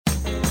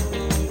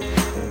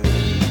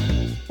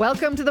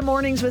Welcome to the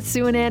Mornings with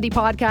Sue and Andy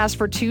podcast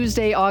for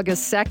Tuesday,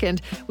 August 2nd.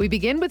 We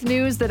begin with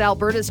news that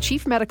Alberta's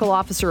Chief Medical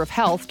Officer of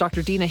Health,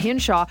 Dr. Deena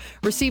Hinshaw,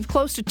 received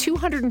close to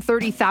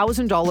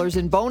 $230,000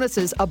 in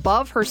bonuses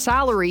above her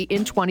salary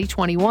in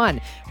 2021.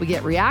 We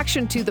get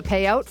reaction to the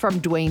payout from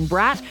Dwayne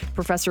Bratt,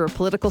 professor of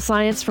political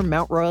science from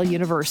Mount Royal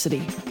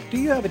University. Do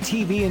you have a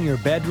TV in your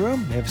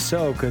bedroom? If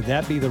so, could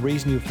that be the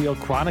reason you feel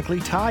chronically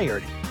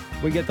tired?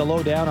 We get the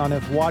lowdown on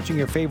if watching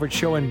your favorite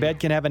show in bed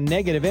can have a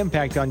negative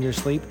impact on your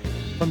sleep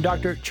from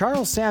Dr.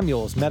 Charles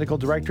Samuels, Medical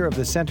Director of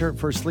the Center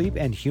for Sleep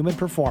and Human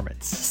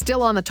Performance.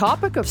 Still on the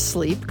topic of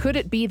sleep, could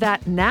it be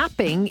that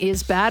napping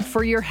is bad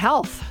for your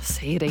health?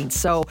 Say it ain't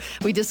so.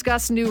 We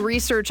discuss new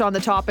research on the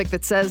topic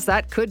that says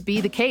that could be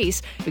the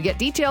case. We get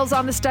details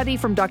on the study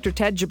from Dr.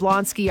 Ted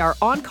Jablonski, our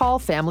on-call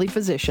family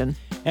physician.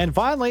 And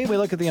finally, we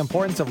look at the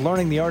importance of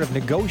learning the art of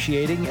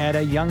negotiating at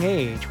a young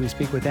age. We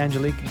speak with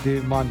Angelique de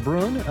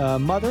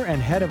Montbrun, mother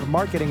and head of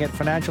marketing at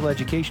financial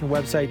education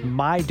website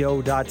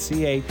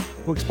mydough.ca,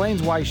 who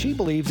explains why she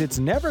believes it's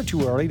never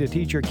too early to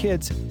teach your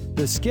kids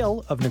the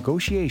skill of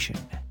negotiation.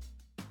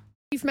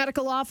 Chief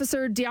Medical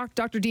Officer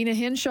Dr. Deena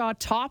Hinshaw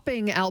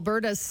topping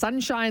Alberta's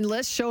Sunshine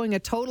List, showing a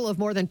total of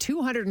more than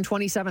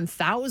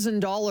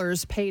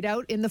 $227,000 paid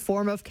out in the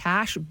form of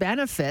cash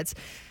benefits.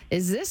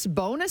 Is this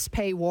bonus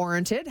pay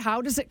warranted?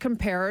 How does it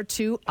compare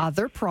to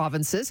other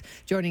provinces?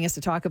 Joining us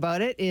to talk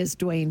about it is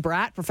Dwayne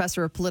Bratt,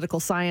 professor of political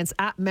science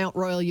at Mount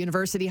Royal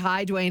University.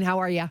 Hi, Dwayne. How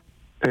are you?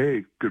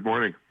 Hey, good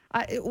morning.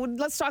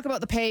 Let's talk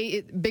about the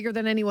pay. Bigger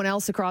than anyone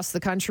else across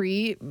the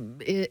country.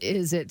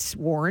 Is it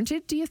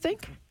warranted, do you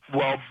think?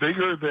 Well,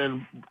 bigger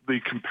than the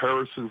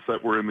comparisons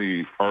that were in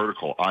the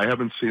article. I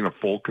haven't seen a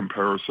full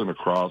comparison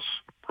across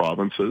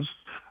provinces.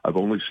 I've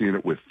only seen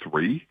it with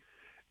three.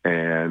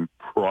 And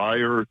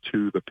prior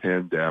to the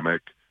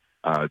pandemic,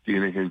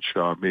 Deena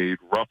Hinshaw made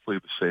roughly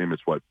the same as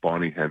what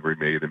Bonnie Henry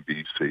made in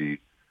BC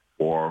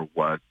or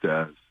what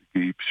Guy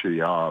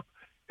Chiab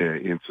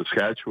in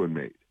Saskatchewan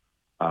made.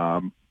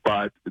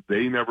 But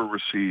they never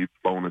received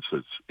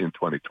bonuses in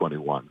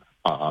 2021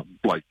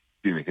 like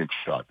Deena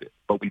Hinshaw did.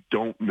 But we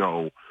don't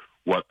know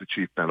what the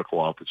Chief Medical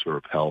Officer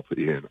of Health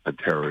in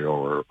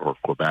Ontario or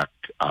Quebec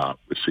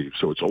received.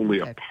 So it's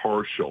only a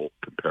partial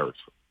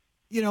comparison.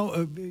 You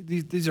know,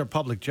 these are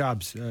public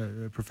jobs,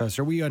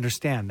 Professor. We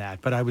understand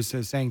that. But I was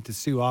saying to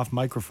Sue off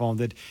microphone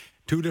that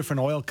two different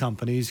oil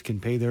companies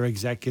can pay their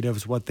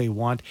executives what they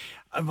want.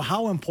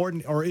 How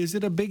important, or is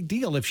it a big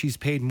deal if she's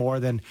paid more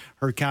than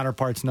her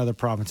counterparts in other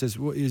provinces?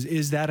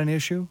 Is that an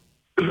issue?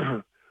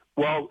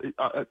 Well,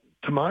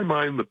 to my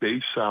mind, the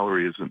base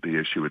salary isn't the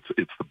issue.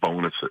 It's the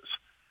bonuses.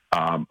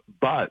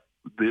 But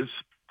this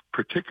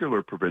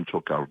particular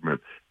provincial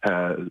government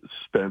has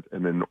spent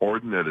an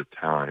inordinate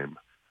time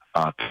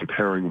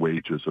comparing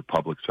wages of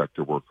public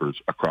sector workers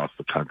across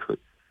the country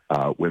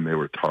when they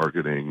were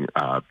targeting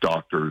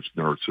doctors,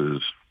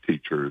 nurses,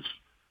 teachers,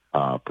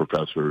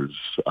 professors,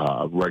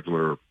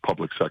 regular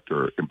public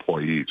sector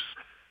employees.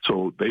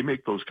 So they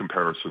make those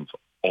comparisons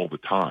all the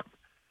time.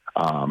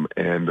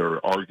 And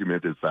their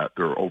argument is that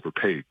they're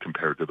overpaid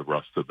compared to the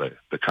rest of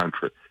the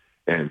country.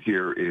 And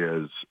here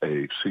is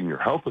a senior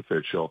health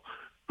official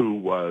who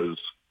was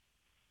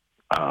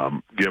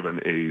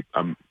given a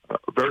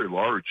very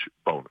large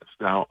bonus.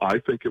 Now, I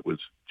think it was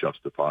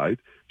justified.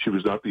 She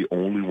was not the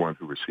only one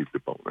who received a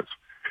bonus.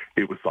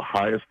 It was the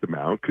highest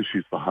amount because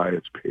she's the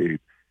highest paid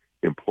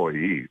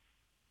employee.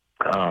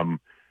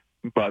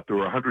 But there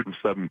were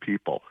 107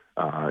 people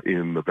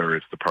in the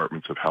various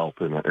departments of health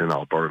in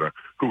Alberta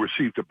who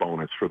received a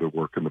bonus for their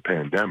work in the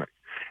pandemic.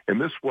 And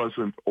this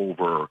wasn't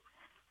over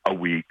a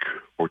week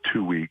or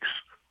 2 weeks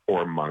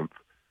or a month.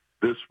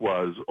 This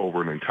was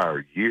over an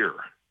entire year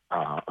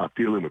of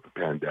dealing with the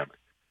pandemic.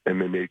 And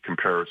they made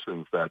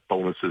comparisons that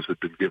bonuses had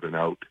been given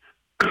out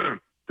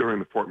during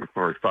the Fort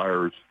McMurray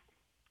fires,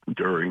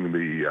 during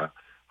the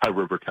High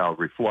River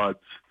Calgary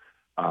floods.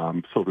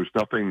 So there's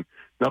nothing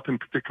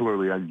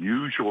particularly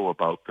unusual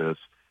about this,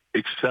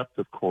 except,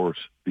 of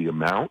course, the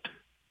amount,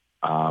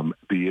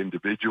 the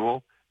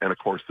individual, and, of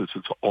course, this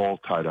is all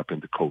tied up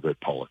into COVID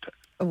politics.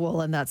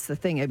 Well, and that's the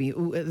thing. I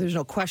mean, there's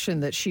no question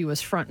that she was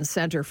front and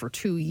center for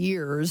 2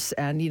 years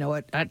and, you know,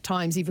 at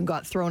times even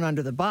got thrown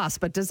under the bus.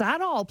 But does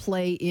that all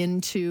play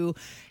into,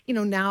 you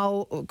know,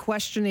 now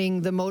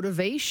questioning the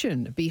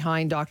motivation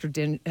behind Dr.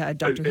 Hinshaw's COVID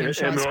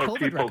recommendation? And there are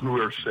people who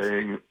are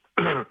saying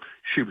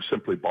she was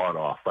simply bought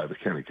off by the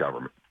Kenney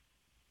government.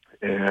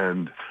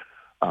 And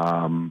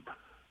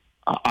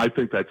I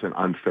think that's an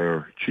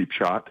unfair, cheap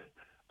shot.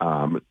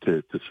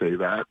 To say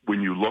that.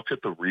 When you look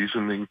at the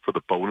reasoning for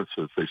the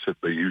bonuses, they said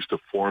they used a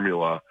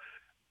formula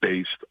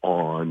based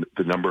on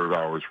the number of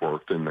hours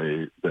worked and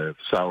the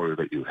salary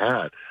that you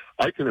had.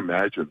 I can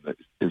imagine that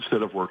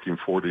instead of working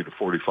 40 to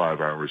 45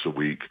 hours a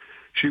week,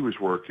 she was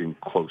working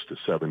close to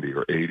 70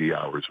 or 80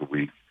 hours a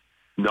week,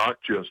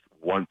 not just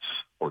once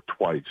or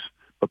twice,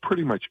 but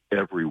pretty much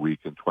every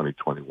week in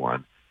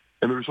 2021.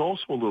 And there's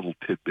also a little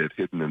tidbit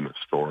hidden in the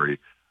story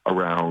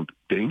around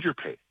danger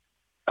pay.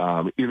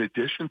 In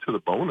addition to the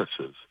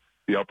bonuses,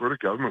 the Alberta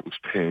government was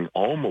paying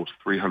almost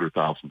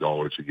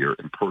 $300,000 a year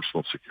in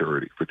personal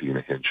security for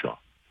Dina Hinshaw.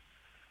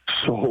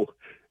 So,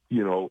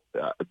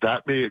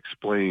 that may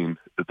explain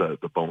the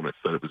bonus,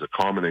 that it was a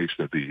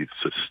combination of the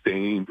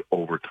sustained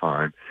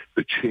overtime,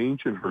 the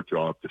change in her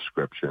job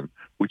description,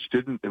 which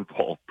didn't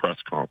involve press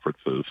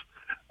conferences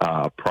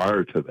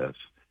prior to this,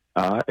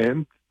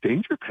 and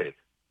danger pay,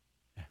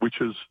 which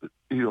is,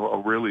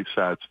 a really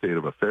sad state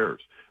of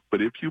affairs.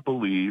 But if you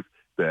believe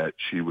that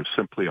she was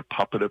simply a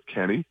puppet of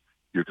Kenny,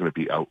 you're going to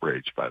be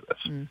outraged by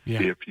this.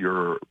 Yeah. If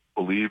you're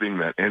believing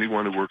that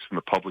anyone who works in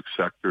the public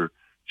sector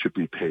should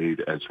be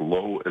paid as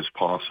low as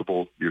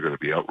possible, you're going to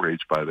be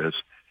outraged by this.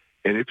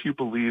 And if you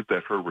believe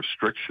that her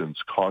restrictions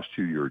cost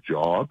you your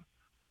job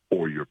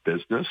or your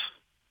business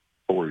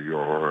or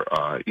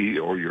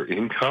your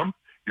income,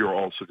 you're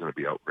also going to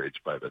be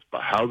outraged by this.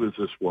 But how does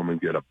this woman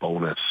get a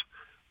bonus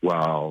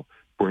while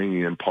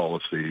bringing in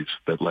policies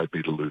that led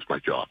me to lose my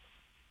job?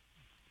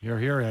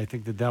 Here. I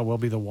think that will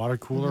be the water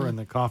cooler and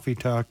the coffee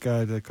talk,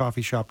 the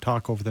coffee shop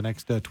talk over the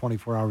next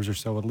 24 hours or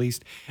so at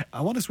least.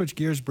 I want to switch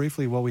gears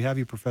briefly while we have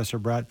you, Professor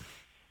Bratt,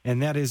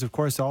 and that is, of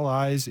course, all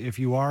eyes if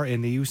you are in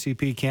the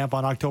UCP camp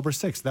on October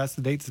 6th. That's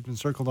the date that's been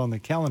circled on the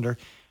calendar.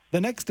 The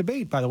next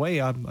debate, by the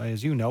way,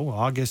 as you know,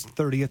 August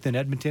 30th in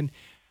Edmonton.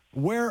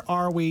 Where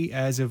are we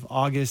as of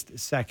August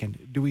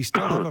 2nd? Do we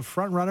still have a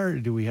front runner?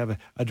 Do we have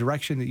a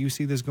direction that you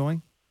see this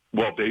going?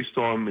 Well, based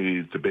on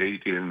the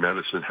debate in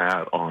Medicine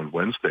Hat on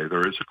Wednesday,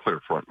 there is a clear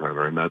front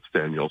runner, and that's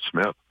Danielle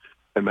Smith.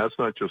 And that's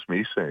not just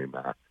me saying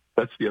that.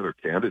 That's the other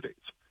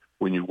candidates.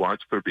 When you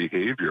watch their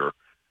behavior,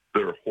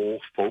 their whole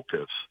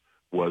focus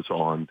was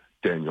on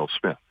Danielle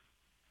Smith.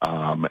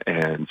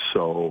 And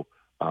so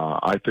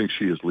I think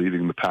she is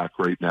leading the pack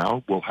right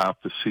now. We'll have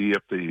to see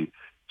if the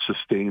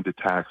sustained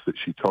attacks that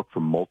she took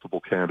from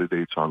multiple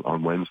candidates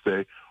on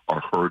Wednesday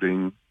are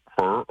hurting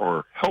her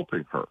or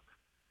helping her.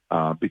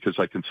 Because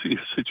I can see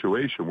a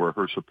situation where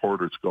her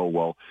supporters go,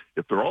 well,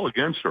 if they're all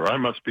against her, I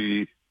must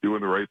be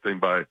doing the right thing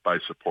by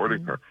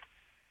supporting her.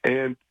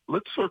 And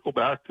let's circle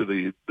back to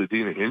the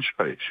Dina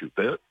Hinshaw issue.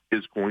 That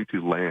is going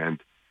to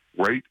land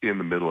right in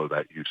the middle of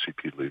that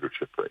UCP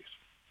leadership race,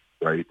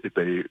 right?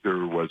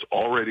 There was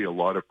already a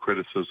lot of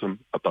criticism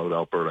about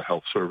Alberta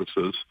Health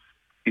Services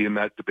in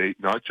that debate,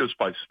 not just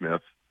by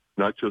Smith,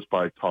 not just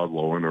by Todd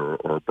Loewen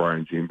or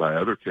Brian Jean, by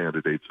other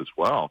candidates as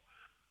well.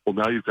 Well,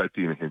 now you've got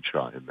Dina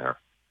Hinshaw in there.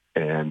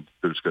 And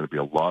there's going to be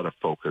a lot of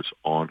focus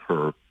on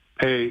her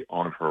pay,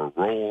 on her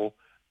role.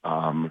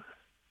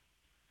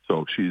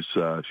 So she's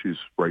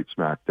right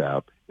smack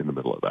dab in the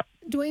middle of that.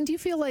 Dwayne, do you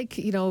feel like,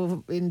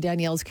 in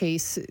Danielle's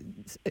case,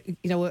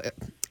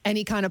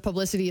 any kind of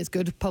publicity is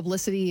good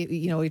publicity?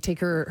 You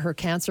take her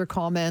cancer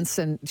comments,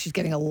 and she's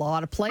getting a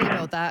lot of play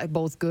about that,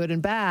 both good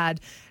and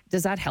bad.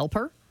 Does that help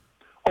her?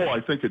 Oh,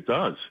 I think it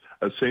does.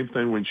 Same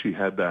thing when she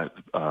had that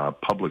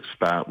public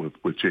spat with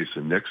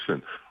Jason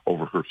Nixon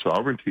over her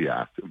Sovereignty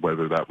Act, and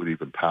whether that would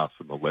even pass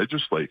in the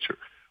legislature,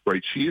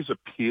 right? She is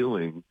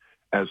appealing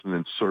as an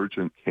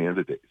insurgent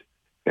candidate.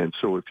 And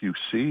so if you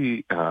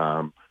see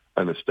an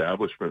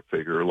establishment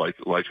figure like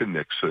a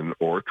Nixon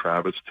or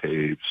Travis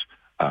Taves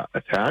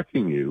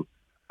attacking you,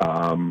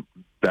 or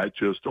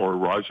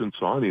Rajan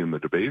Sawhney in the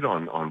debate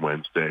on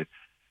Wednesday,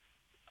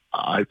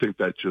 I think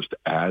that just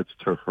adds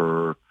to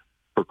her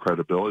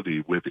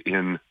credibility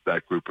within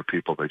that group of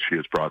people that she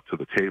has brought to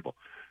the table.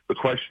 The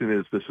question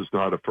is, this is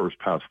not a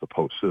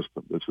first-past-the-post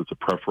system. This is a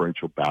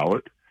preferential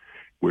ballot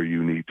where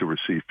you need to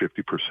receive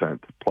 50%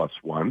 plus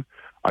one.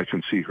 I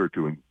can see her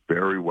doing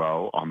very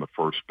well on the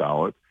first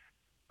ballot,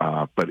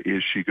 but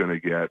is she going to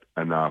get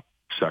enough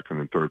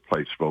second and third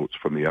place votes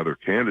from the other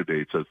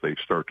candidates as they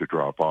start to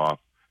drop off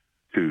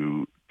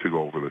to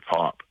go over the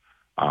top?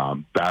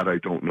 That I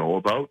don't know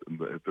about.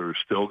 They're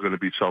still going to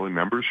be selling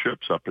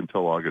memberships up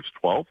until August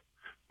 12th.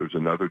 There's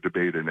another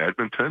debate in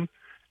Edmonton,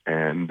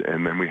 and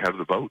then we have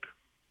the vote.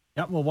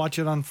 Yeah, we'll watch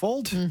it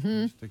unfold.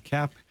 The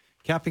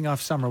capping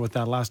off summer with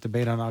that last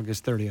debate on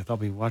August 30th. I'll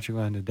be watching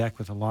on the deck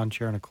with a lawn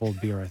chair and a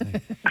cold beer, I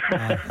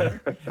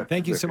think.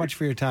 Thank you so much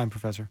for your time,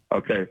 Professor.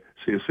 Okay.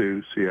 See you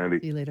soon. See you, Andy.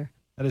 See you later.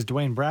 That is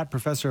Dwayne Bratt,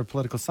 Professor of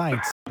Political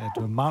Science at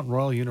Mount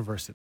Royal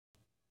University.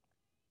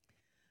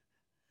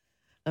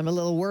 I'm a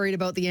little worried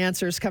about the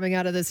answers coming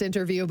out of this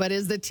interview, but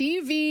is the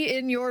TV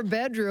in your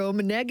bedroom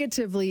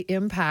negatively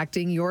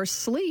impacting your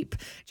sleep?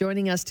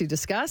 Joining us to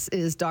discuss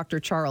is Dr.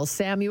 Charles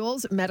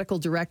Samuels, Medical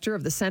Director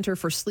of the Center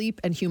for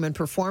Sleep and Human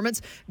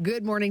Performance.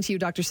 Good morning to you,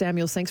 Dr.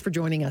 Samuels. Thanks for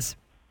joining us.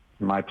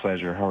 My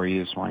pleasure. How are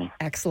you this morning?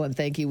 Excellent.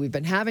 Thank you. We've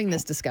been having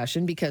this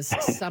discussion because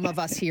some of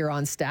us here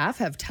on staff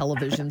have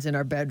televisions in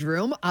our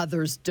bedroom.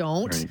 Others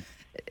don't.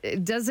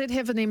 Right. Does it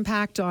have an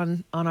impact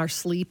on our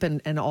sleep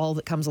and all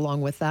that comes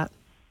along with that?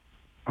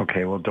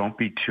 Okay, well, don't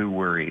be too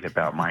worried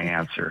about my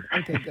answer.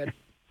 Okay, good.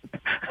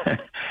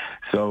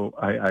 So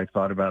I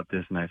thought about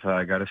this, and I thought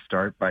I got to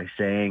start by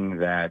saying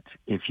that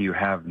if you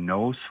have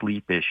no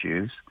sleep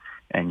issues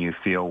and you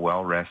feel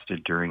well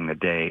rested during the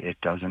day, it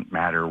doesn't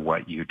matter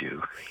what you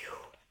do.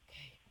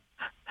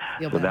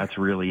 So that's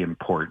really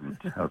important,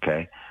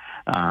 okay?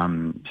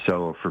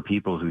 So for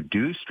people who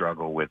do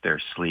struggle with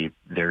their sleep,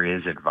 there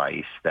is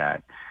advice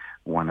that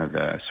one of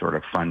the sort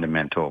of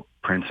fundamental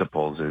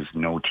principles is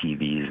no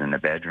TVs in the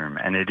bedroom.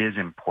 And it is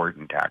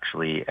important,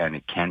 actually, and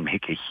it can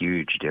make a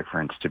huge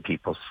difference to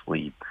people's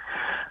sleep.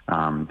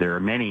 There are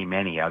many,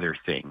 many other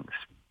things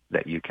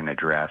that you can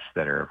address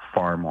that are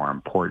far more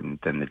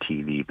important than the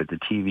TV, but the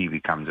TV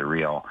becomes a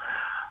real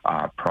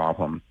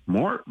problem.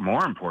 More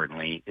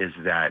importantly is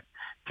that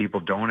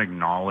people don't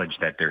acknowledge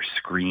that they're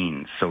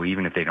screens. So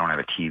even if they don't have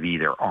a TV,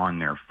 they're on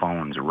their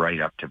phones right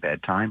up to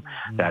bedtime.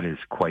 Mm-hmm. That is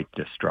quite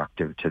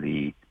destructive to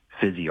the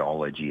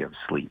physiology of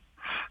sleep.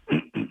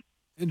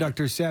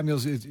 Dr.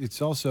 Samuels,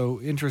 it's also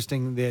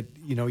interesting that,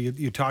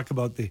 you talk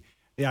about the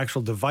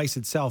actual device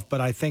itself, but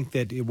I think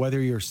that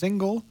whether you're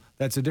single,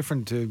 that's a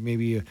different,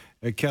 maybe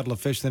a kettle of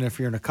fish than if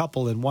you're in a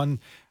couple, and one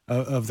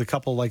of the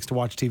couple likes to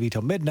watch TV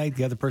till midnight,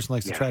 the other person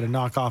likes to try to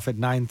knock off at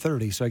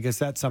 9:30. So I guess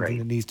that's something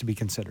that needs to be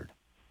considered.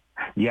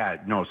 Yeah,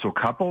 no, so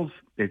couples,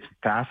 it's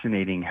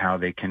fascinating how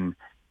they can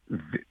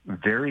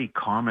very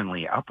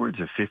commonly, upwards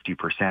of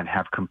 50%,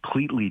 have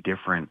completely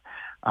different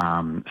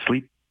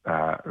sleep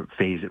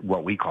phase,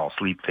 what we call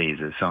sleep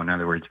phases. So in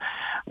other words,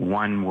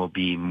 one will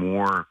be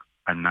more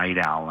a night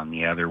owl and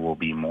the other will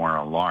be more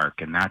a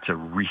lark. And that's a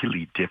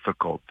really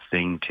difficult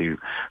thing to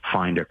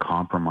find a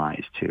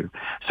compromise to.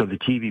 So the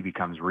TV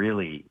becomes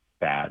really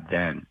bad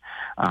then.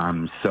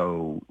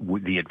 So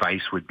the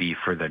advice would be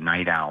for the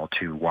night owl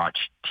to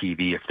watch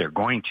TV, if they're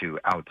going to,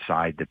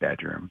 outside the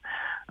bedroom.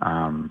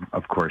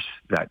 Of course,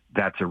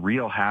 that's a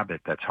real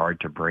habit that's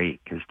hard to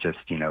break, is just,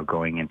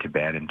 going into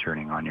bed and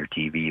turning on your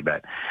TV.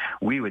 But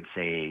we would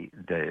say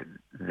the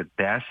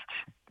best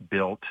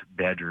built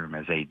bedroom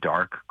is a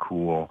dark,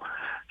 cool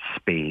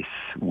space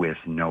with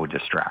no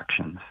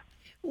distractions.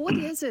 What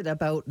is it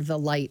about the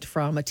light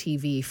from a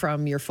TV,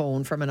 from your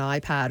phone, from an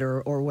iPad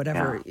or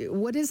whatever? Yeah.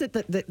 What is it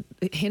that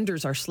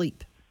hinders our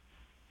sleep?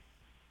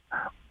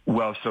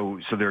 Well, so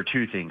there are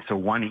two things. So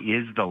one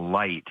is the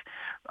light,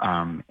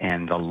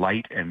 and the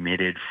light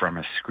emitted from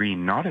a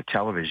screen, not a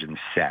television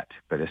set,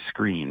 but a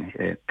screen,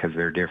 because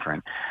they're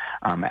different,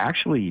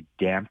 actually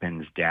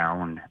dampens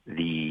down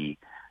the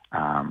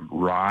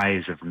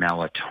rise of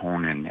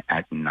melatonin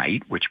at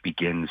night, which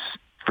begins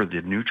for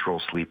the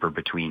neutral sleeper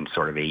between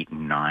sort of 8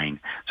 and 9,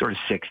 sort of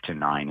 6 to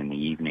 9 in the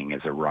evening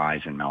is a rise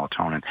in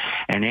melatonin.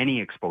 And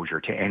any exposure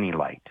to any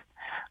light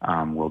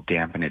will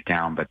dampen it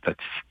down, but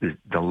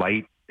the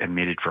light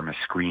emitted from a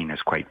screen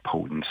is quite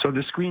potent. So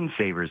the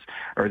screensavers,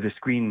 or the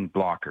screen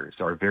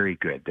blockers, are very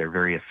good. They're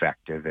very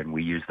effective, and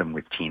we use them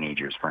with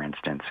teenagers, for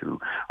instance, who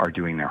are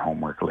doing their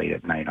homework late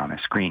at night on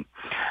a screen.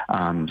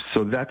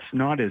 So that's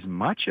not as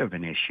much of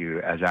an issue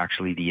as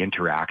actually the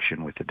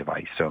interaction with the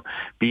device. So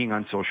being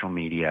on social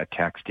media,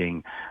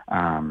 texting,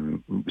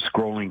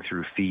 scrolling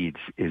through feeds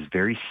is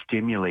very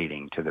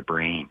stimulating to the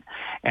brain.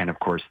 And of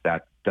course,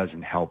 that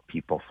doesn't help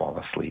people fall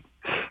asleep.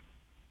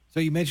 So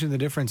you mentioned the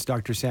difference,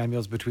 Dr.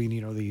 Samuels, between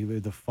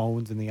the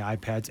phones and the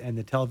iPads and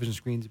the television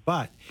screens.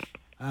 But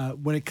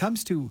when it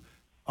comes to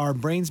our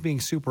brains being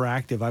super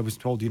active, I was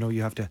told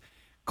you have to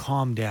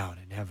calm down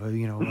and have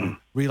a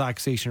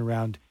relaxation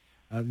around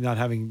not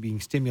being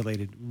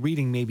stimulated.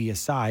 Reading maybe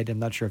aside, I'm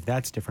not sure if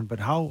that's different. But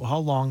how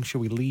long should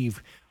we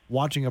leave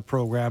watching a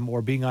program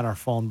or being on our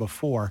phone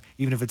before,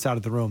 even if it's out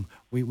of the room,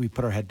 we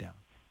put our head down?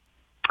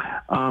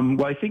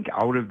 Well, I think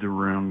out of the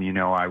room,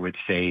 I would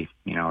say,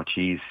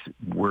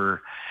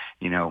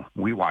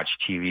 we watch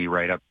TV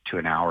right up to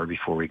an hour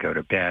before we go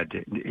to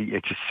bed.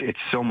 It's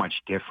so much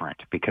different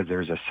because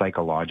there's a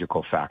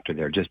psychological factor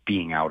there, just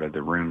being out of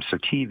the room. So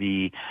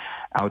TV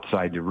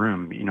outside the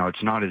room,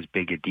 it's not as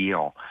big a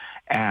deal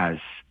as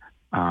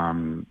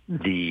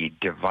the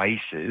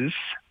devices.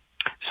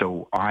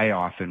 So I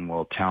often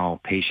will tell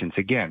patients,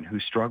 again, who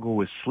struggle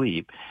with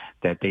sleep,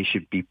 that they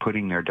should be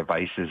putting their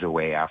devices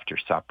away after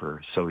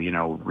supper. So,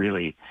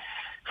 really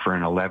for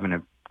an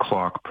 11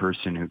 o'clock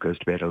person who goes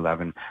to bed at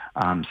 11,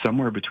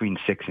 somewhere between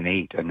 6 and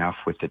 8, enough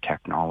with the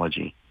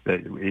technology.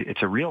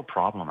 It's a real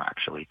problem,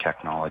 actually,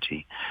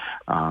 technology.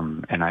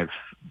 And I've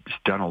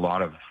done a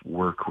lot of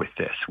work with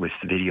this, with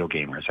video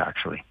gamers,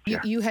 actually.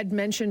 You had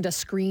mentioned a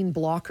screen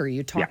blocker.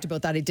 You talked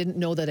about that. I didn't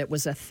know that it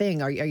was a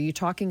thing. Are you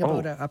talking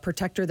about a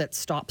protector that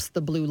stops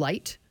the blue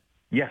light?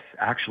 Yes,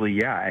 actually,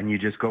 yeah. And you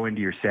just go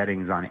into your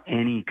settings on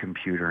any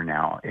computer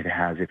now. It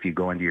has, if you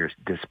go into your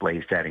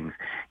display settings,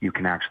 you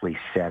can actually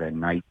set a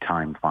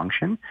nighttime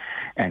function.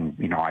 And,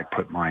 I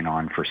put mine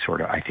on for sort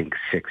of, I think,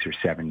 6 or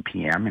 7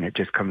 p.m. and it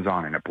just comes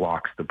on and it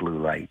blocks the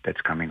blue light that's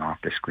coming off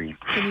the screen.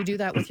 Can you do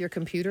that with your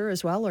computer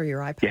as well, or your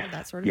iPad,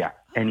 that sort of thing? Yeah,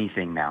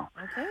 anything now.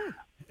 Okay.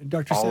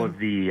 Dr. All of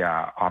the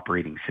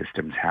operating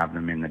systems have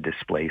them in the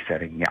display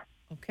setting, yeah.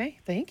 Okay,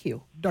 thank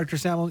you. Dr.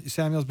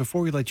 Samuels,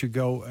 before we let you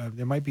go,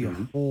 there might be a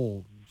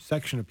whole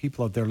section of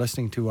people out there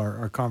listening to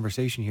our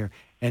conversation here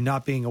and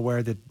not being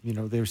aware that,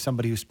 there's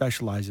somebody who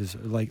specializes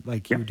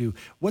like you do.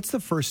 What's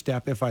the first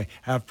step if I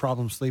have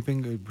problems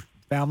sleeping?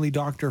 Family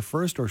doctor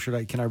first, or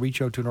can I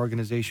reach out to an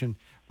organization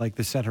like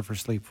the Center for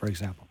Sleep, for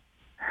example?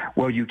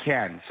 Well, you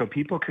can. So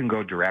people can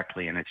go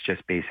directly, and it's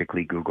just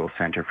basically Google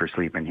Center for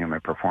Sleep and Human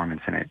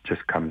Performance, and it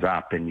just comes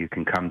up, and you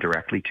can come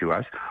directly to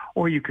us,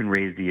 or you can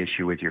raise the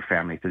issue with your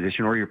family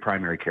physician or your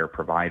primary care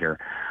provider,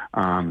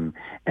 and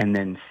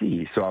then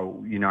see.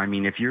 So,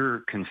 if you're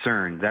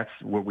concerned, that's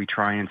what we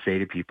try and say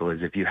to people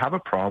is if you have a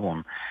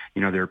problem,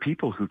 there are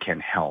people who can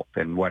help.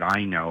 And what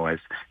I know as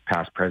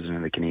past president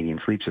of the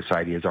Canadian Sleep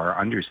Society is our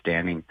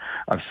understanding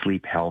of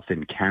sleep health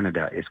in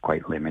Canada is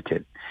quite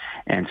limited.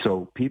 And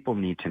so people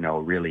need to know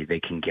really they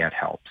can get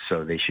help.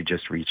 So they should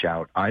just reach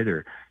out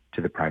either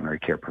to the primary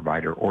care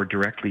provider or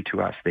directly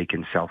to us. They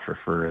can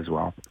self-refer as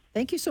well.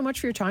 Thank you so much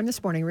for your time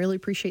this morning. Really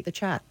appreciate the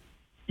chat.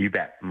 You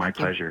bet. My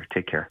pleasure.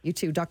 Take care. You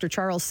too. Dr.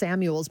 Charles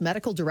Samuels,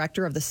 Medical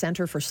Director of the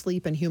Center for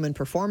Sleep and Human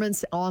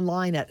Performance,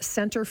 online at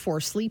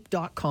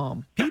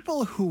centerforsleep.com.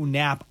 People who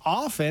nap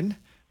often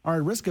are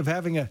at risk of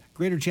having a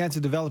greater chance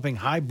of developing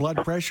high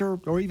blood pressure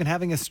or even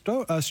having a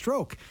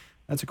stroke.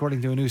 That's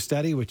according to a new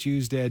study which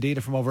used data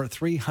from over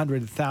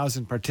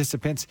 300,000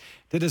 participants.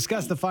 To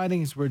discuss the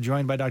findings, we're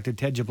joined by Dr.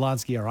 Ted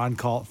Jablonski, our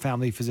on-call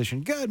family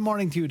physician. Good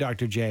morning to you,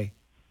 Dr. J.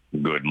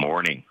 Good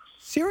morning.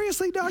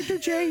 Seriously, Dr.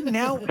 J?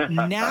 Now,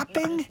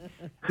 napping,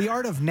 the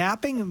art of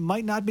napping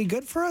might not be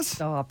good for us?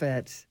 Stop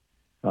it.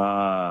 Yeah,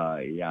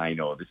 I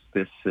know.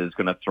 This is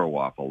going to throw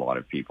off a lot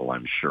of people,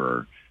 I'm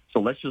sure. So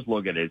let's just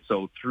look at it.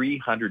 So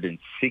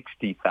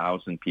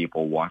 360,000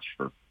 people watched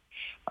for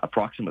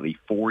approximately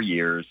 4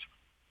 years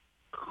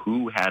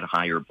who had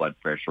higher blood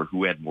pressure,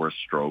 who had more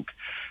stroke.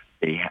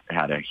 They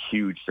had a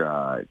huge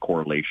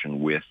correlation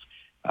with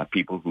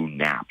people who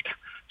napped.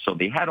 So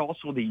they had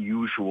also the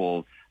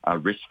usual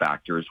risk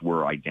factors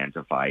were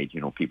identified,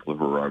 people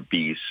who were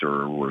obese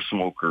or were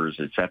smokers,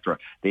 etc.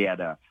 They had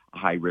a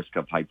high risk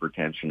of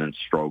hypertension and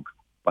stroke.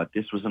 But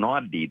this was an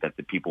oddity that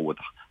the people with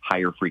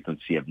higher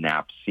frequency of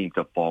naps seemed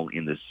to fall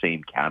in the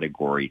same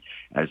category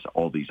as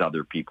all these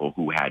other people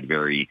who had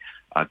very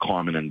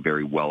common and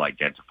very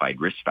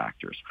well-identified risk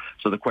factors.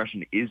 So the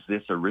question, is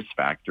this a risk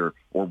factor,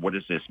 or what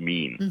does this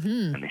mean?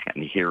 Mm-hmm.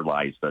 And here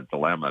lies the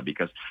dilemma,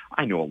 because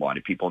I know a lot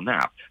of people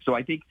nap. So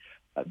I think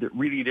that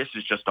really this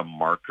is just a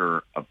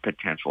marker of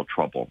potential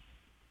trouble.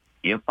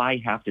 If I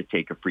have to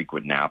take a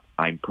frequent nap,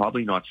 I'm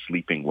probably not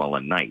sleeping well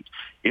at night.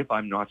 If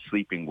I'm not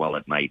sleeping well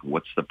at night,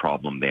 what's the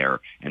problem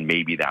there? And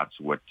maybe that's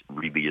what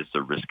really is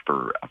the risk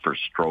for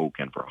stroke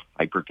and for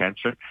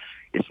hypertension.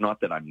 It's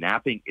not that I'm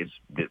napping, it's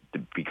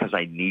because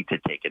I need to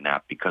take a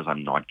nap because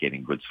I'm not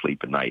getting good sleep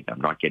at night. I'm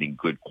not getting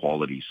good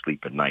quality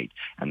sleep at night.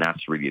 And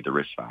that's really the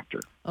risk factor.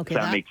 Okay,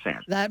 Does that make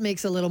sense? That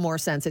makes a little more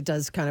sense. It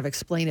does kind of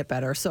explain it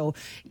better. So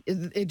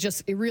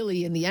it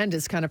really, in the end,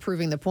 is kind of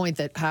proving the point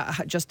that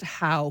just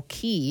how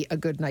key a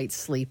good night's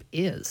sleep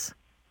is.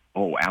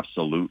 Oh,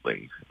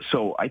 absolutely.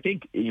 So I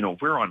think,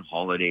 if we're on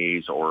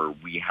holidays or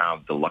we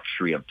have the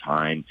luxury of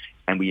time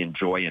and we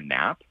enjoy a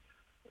nap,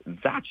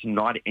 that's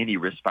not any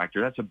risk factor.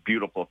 That's a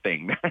beautiful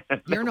thing.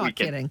 You're not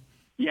kidding.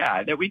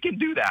 Yeah, that we can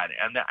do that.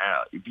 And,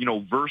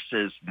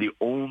 versus the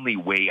only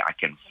way I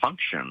can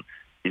function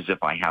is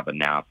if I have a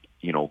nap,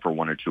 for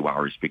 1 or 2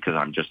 hours because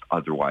I'm just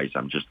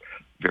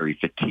very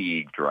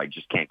fatigued or I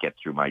just can't get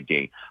through my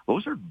day.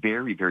 Those are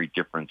very, very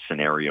different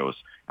scenarios.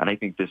 And I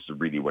think this is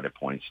really what it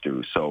points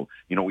to. So,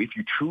 if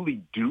you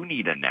truly do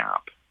need a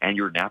nap and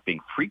you're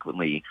napping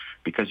frequently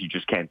because you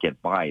just can't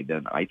get by,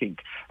 then I think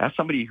as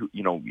somebody who,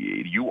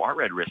 you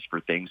are at risk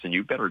for things and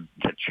you better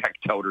get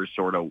checked out or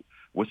sort out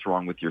what's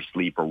wrong with your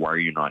sleep or why are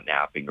you not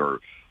napping or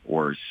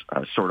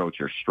sort out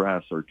your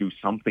stress or do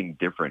something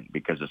different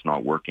because it's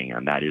not working,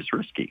 and that is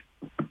risky.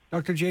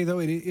 Dr. J, though,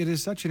 it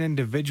is such an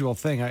individual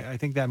thing. I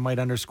think that might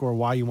underscore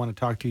why you want to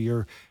talk to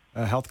your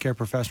healthcare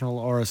professional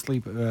or a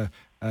sleep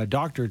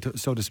doctor,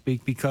 so to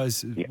speak,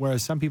 because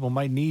whereas some people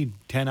might need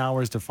 10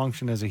 hours to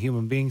function as a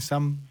human being,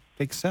 some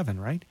take 7,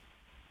 right?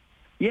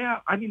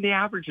 Yeah, I mean, the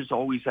average is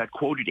always that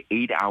quoted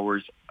 8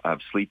 hours of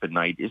sleep at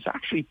night is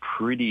actually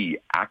pretty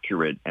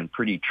accurate and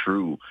pretty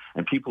true.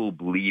 And people who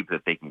believe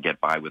that they can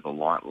get by with a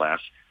lot less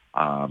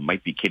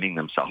might be kidding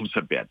themselves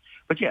a bit.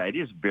 But yeah, it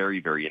is very,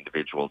 very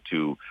individual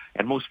too.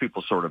 And most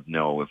people sort of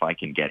know if I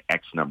can get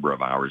X number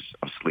of hours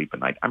of sleep at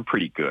night, I'm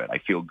pretty good. I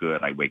feel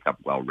good. I wake up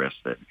well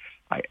rested.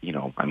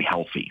 I'm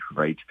healthy,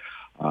 right?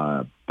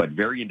 But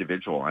very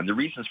individual. And the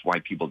reasons why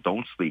people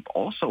don't sleep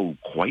also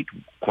quite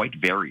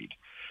varied.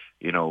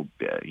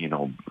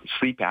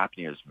 Sleep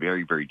apnea is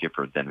very, very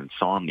different than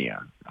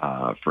insomnia,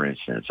 for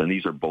instance. And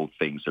these are both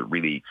things that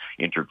really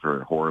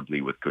interfere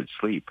horribly with good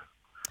sleep.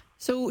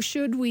 So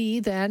should we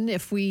then,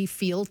 if we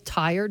feel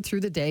tired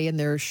through the day and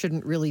there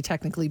shouldn't really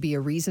technically be a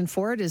reason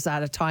for it, is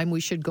that a time we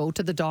should go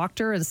to the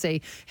doctor and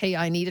say, hey,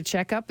 I need a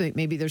checkup?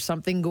 Maybe there's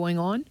something going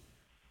on?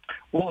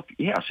 Well,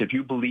 yes, if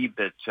you believe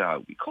that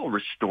we call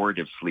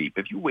restorative sleep,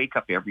 if you wake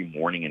up every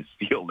morning and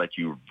feel that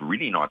you've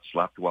really not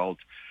slept well,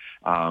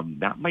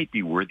 that might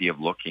be worthy of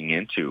looking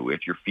into.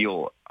 If you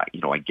feel,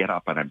 I get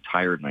up and I'm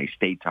tired and I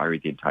stay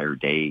tired the entire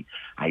day,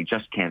 I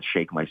just can't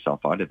shake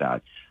myself out of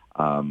that.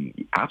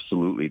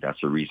 Absolutely,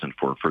 that's a reason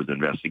for further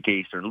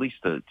investigation, or at least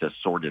to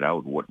sort it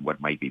out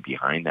what might be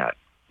behind that.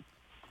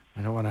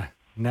 I don't want to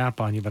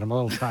nap on you, but I'm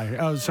a little tired.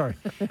 Oh, sorry.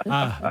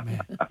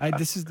 Man.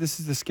 This is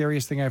the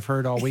scariest thing I've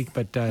heard all week,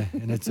 but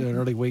and it's an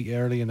early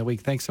in the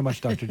week. Thanks so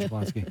much, Dr.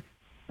 Jablonski.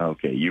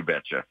 Okay, you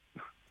betcha.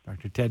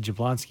 Dr. Ted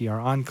Jablonski, our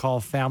on-call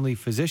family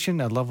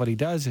physician. I love what he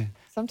does.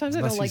 Sometimes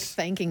I don't like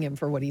thanking him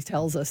for what he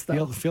tells us,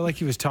 though. Feel like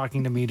he was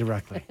talking to me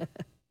directly.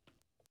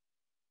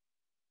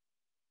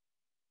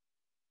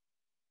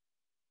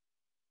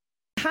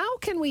 How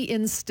can we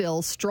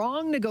instill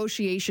strong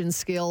negotiation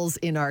skills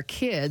in our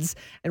kids,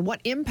 and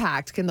what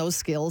impact can those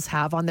skills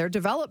have on their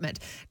development?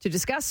 To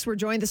discuss, we're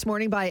joined this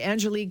morning by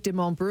Angelique de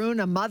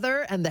Montbrun, a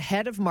mother and the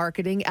head of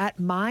marketing at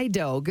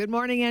Mydoh. Good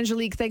morning,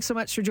 Angelique. Thanks so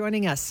much for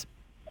joining us.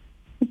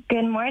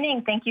 Good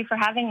morning. Thank you for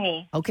having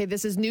me. Okay,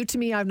 this is new to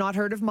me. I've not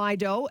heard of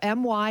Mydoh,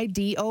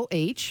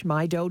 MYDOH,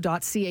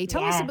 mydoh.ca.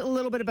 Tell us a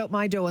little bit about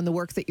Mydoh and the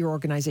work that your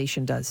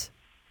organization does.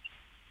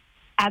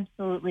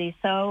 Absolutely.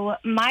 So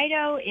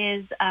Mydoh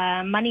is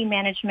a money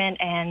management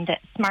and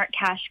smart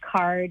cash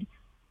card.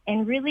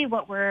 And really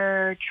what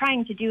we're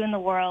trying to do in the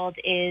world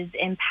is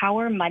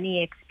empower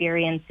money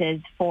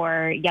experiences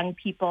for young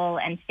people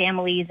and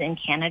families in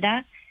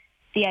Canada.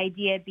 The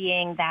idea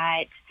being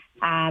that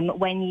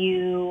when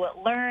you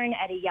learn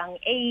at a young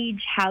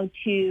age how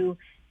to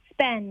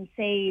spend,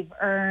 save,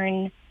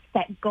 earn,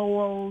 set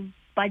goals,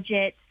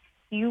 budget,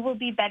 you will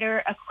be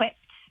better equipped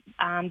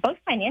both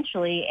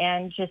financially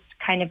and just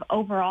kind of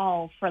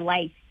overall for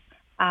life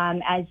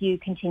as you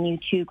continue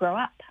to grow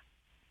up.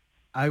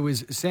 I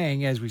was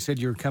saying, as we said,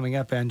 you're coming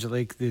up,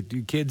 Angelique, the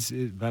kids,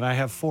 but I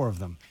have 4 of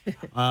them,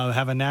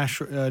 have a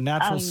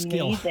natural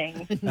skill.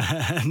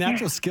 A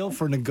natural skill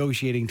for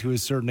negotiating to a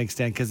certain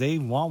extent because they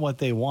want what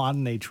they want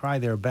and they try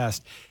their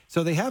best.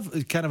 So they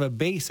have kind of a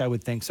base, I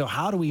would think. So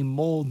how do we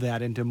mold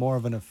that into more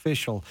of an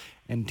official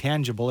and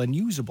tangible and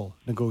usable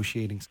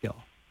negotiating skill?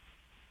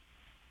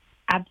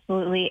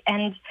 Absolutely.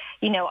 And,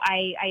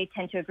 I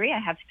tend to agree. I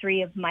have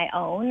 3 of my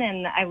own,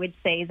 and I would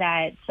say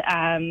that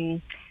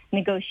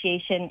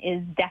negotiation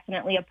is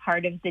definitely a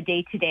part of the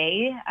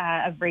day-to-day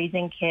of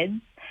raising kids.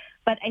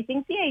 But I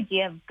think the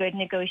idea of good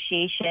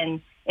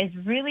negotiation is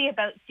really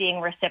about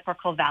seeing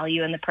reciprocal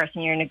value in the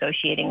person you're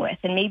negotiating with.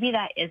 And maybe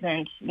that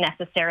isn't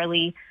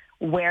necessarily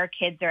where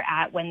kids are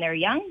at when they're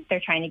young. They're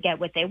trying to get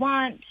what they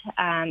want,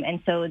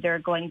 and so they're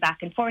going back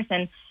and forth.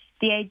 And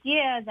the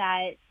idea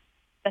that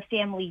the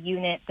family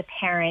unit, the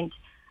parent,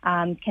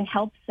 can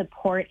help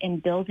support in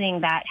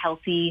building that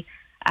healthy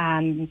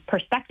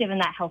perspective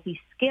and that healthy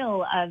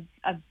skill of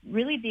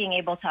really being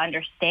able to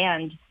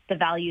understand the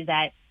value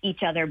that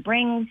each other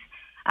brings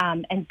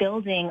and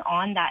building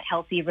on that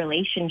healthy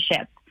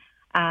relationship.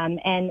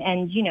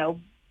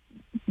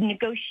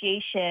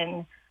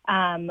 Negotiation,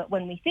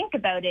 when we think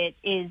about it,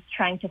 is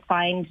trying to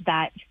find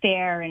that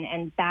fair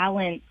and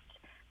balanced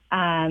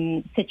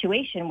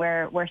situation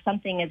where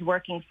something is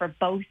working for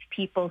both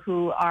people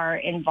who are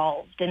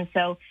involved. And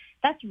so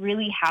that's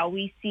really how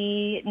we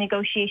see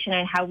negotiation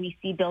and how we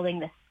see building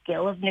the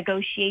skill of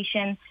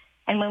negotiation.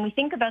 And when we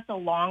think about the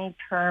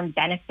long-term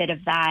benefit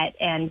of that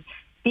and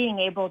being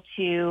able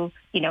to,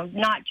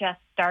 not just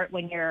start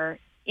when you're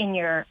in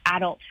your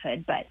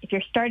adulthood, but if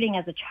you're starting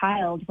as a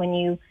child, when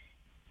you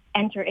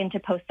enter into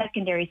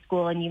post-secondary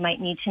school and you might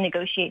need to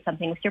negotiate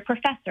something with your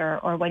professor,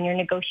 or when you're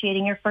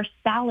negotiating your first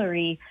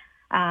salary,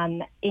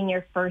 in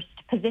your first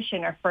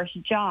position or first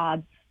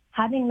job,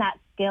 having that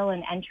skill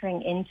and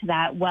entering into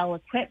that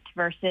well-equipped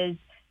versus,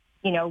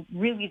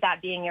 really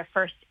that being your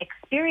first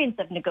experience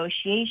of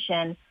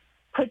negotiation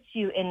puts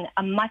you in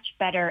a much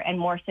better and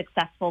more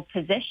successful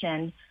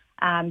position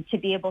to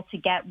be able to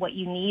get what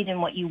you need and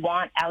what you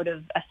want out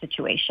of a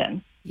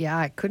situation. Yeah,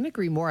 I couldn't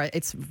agree more.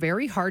 It's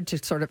very hard to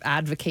sort of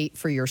advocate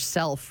for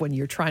yourself when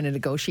you're trying to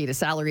negotiate a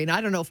salary. And I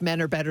don't know if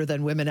men are better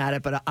than women at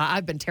it, but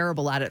I've been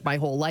terrible at it my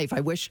whole life. I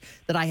wish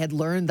that I had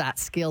learned that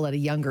skill at a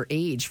younger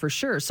age, for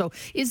sure. So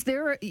is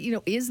there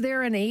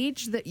an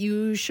age that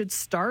you should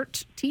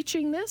start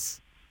teaching this?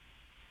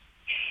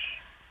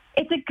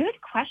 It's a good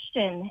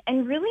question.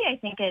 And really, I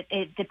think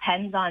it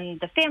depends on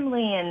the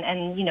family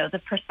and the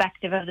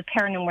perspective of the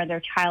parent and where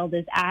their child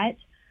is at.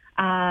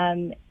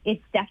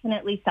 It's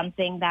definitely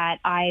something that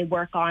I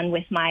work on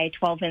with my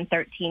 12 and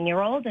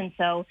 13-year-old. And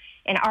so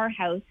in our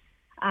house,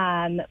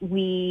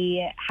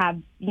 we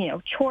have,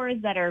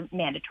 chores that are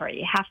mandatory.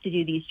 You have to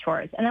do these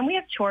chores. And then we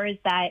have chores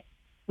that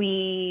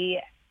we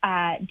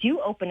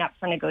do open up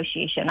for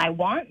negotiation. I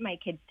want my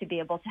kids to be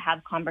able to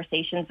have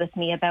conversations with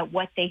me about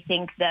what they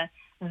think the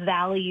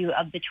value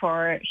of the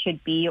chore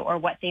should be, or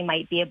what they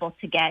might be able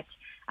to get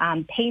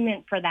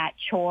payment for that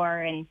chore.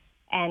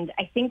 And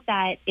I think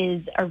that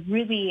is a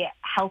really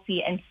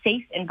healthy and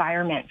safe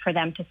environment for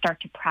them to start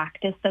to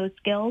practice those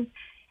skills.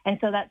 And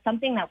so that's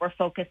something that we're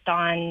focused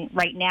on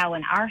right now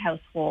in our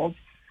household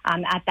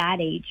at that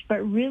age. But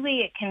really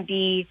it can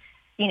be,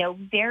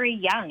 very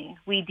young.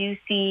 We do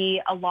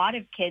see a lot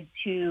of kids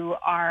who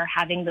are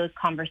having those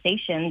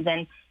conversations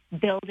and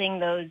building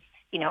those,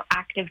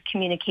 active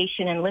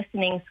communication and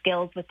listening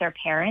skills with their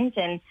parents,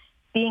 and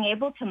being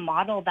able to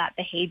model that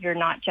behavior,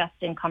 not just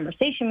in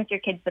conversation with your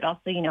kids, but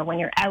also, when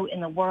you're out in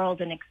the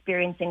world and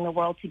experiencing the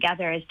world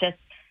together, is just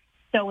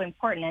so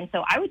important. And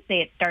so I would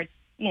say it starts,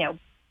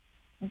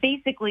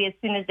 basically as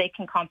soon as they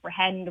can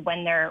comprehend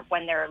when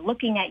they're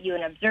looking at you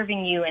and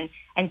observing you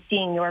and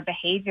seeing your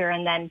behavior.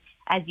 And then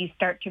as you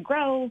start to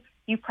grow,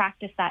 you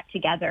practice that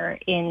together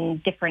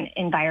in different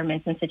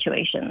environments and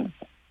situations.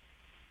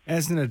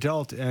 As an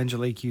adult,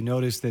 Angelique, you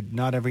notice that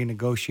not every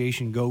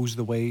negotiation goes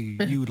the way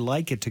you'd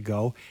like it to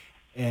go.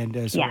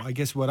 And so I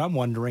guess what I'm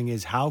wondering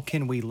is how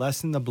can we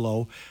lessen the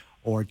blow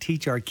or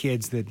teach our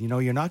kids that,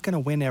 you're not going to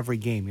win every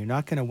game. You're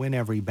not going to win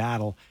every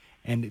battle,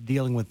 and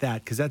dealing with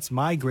that, because that's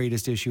my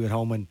greatest issue at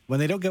home. When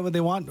they don't get what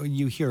they want,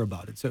 you hear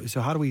about it. So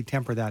how do we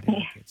temper that in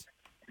our kids?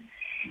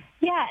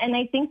 Yeah, and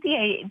I think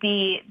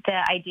the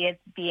idea of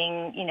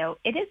being,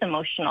 it is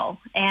emotional.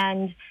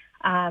 And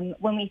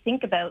when we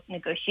think about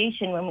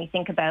negotiation, when we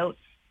think about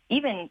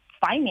even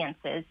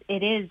finances,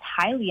 it is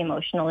highly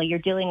emotional. You're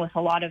dealing with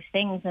a lot of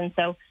things. And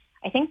so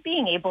I think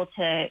being able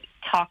to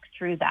talk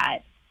through that.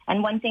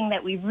 And one thing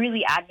that we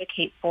really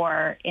advocate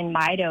for in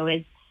Mido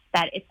is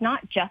that it's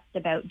not just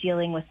about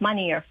dealing with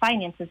money or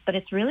finances, but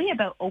it's really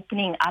about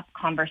opening up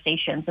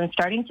conversations and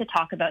starting to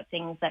talk about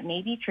things that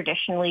maybe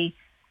traditionally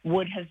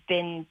would have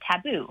been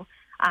taboo,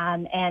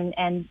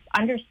 and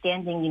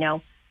understanding,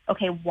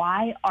 okay,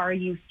 why are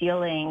you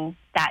feeling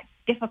that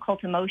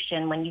difficult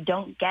emotion when you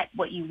don't get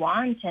what you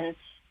want, and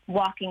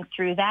walking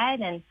through that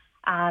and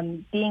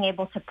being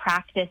able to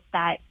practice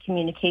that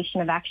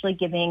communication of actually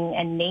giving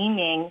and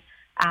naming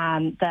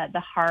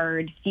the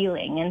hard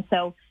feeling. And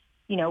so,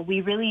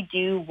 we really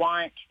do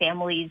want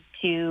families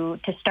to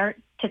start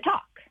to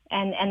talk.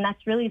 And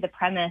that's really the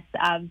premise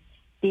of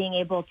being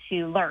able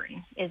to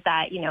learn, is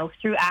that,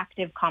 through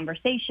active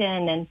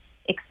conversation and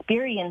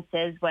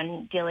experiences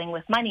when dealing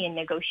with money and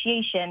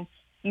negotiation,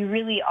 you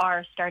really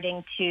are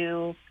starting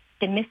to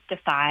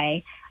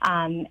demystify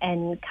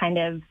and kind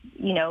of,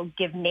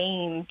 give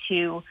name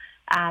to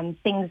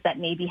things that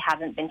maybe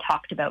haven't been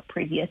talked about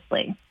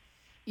previously.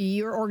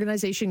 Your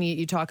organization,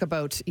 you talk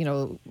about,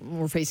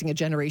 we're facing a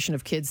generation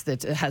of kids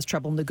that has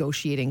trouble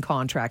negotiating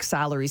contracts,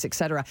 salaries, et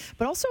cetera,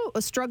 but also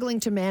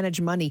struggling to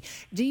manage money.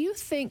 Do you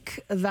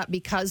think that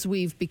because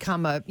we've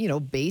become a,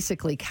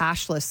 basically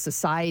cashless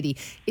society,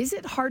 is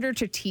it harder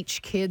to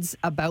teach kids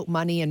about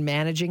money and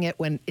managing it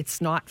when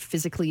it's not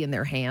physically in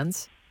their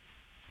hands?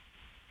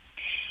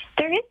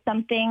 There is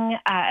something,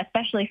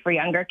 especially for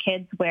younger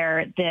kids,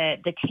 where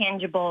the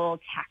tangible,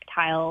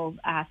 tactile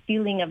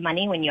feeling of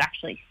money, when you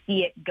actually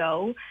see it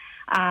go,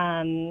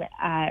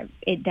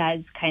 it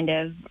does kind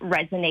of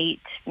resonate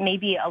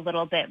maybe a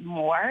little bit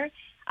more.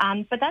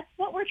 But that's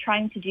what we're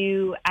trying to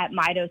do at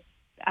Mido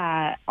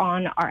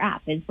on our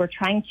app, is we're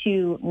trying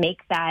to make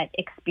that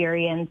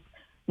experience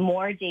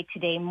more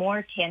day-to-day,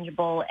 more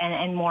tangible,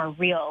 and more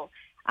real.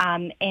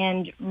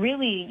 And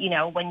really,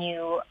 when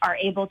you are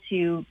able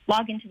to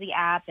log into the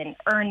app and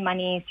earn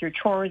money through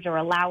chores or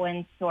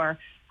allowance or,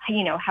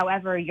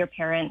 however your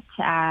parent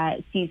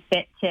sees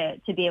fit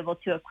to be able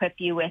to equip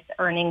you with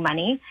earning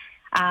money,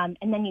 and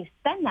then you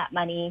spend that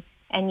money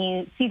and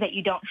you see that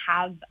you don't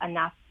have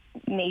enough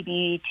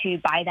maybe to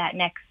buy that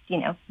next,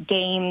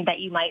 game that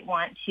you might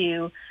want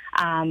to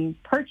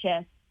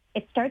purchase,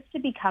 it starts to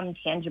become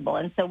tangible.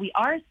 And so we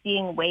are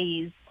seeing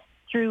ways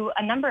through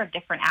a number of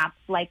different apps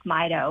like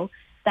Mido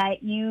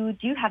that you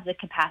do have the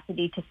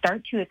capacity to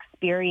start to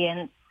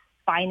experience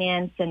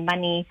finance and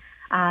money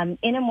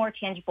in a more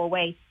tangible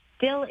way,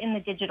 still in the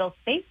digital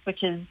space,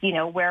 which is,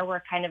 where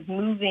we're kind of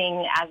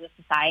moving as a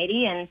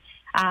society, and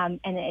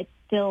it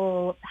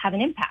still have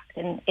an impact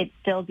and it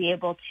still be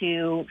able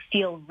to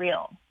feel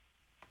real.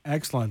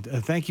 Excellent.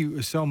 Thank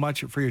you so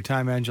much for your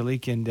time,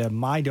 Angelique. And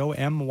Mido,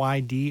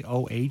 MYDOH.ca.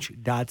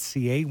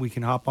 We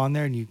can hop on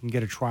there and you can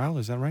get a trial.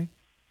 Is that right?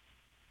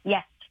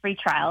 Yes, free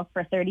trial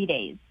for 30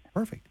 days.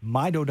 Perfect.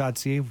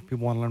 Mido.ca if people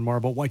want to learn more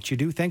about what you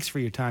do. Thanks for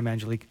your time,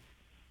 Angelique.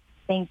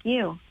 Thank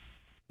you.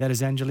 That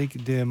is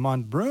Angelique de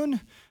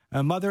Montbrun,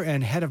 mother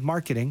and head of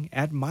marketing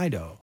at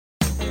Mido.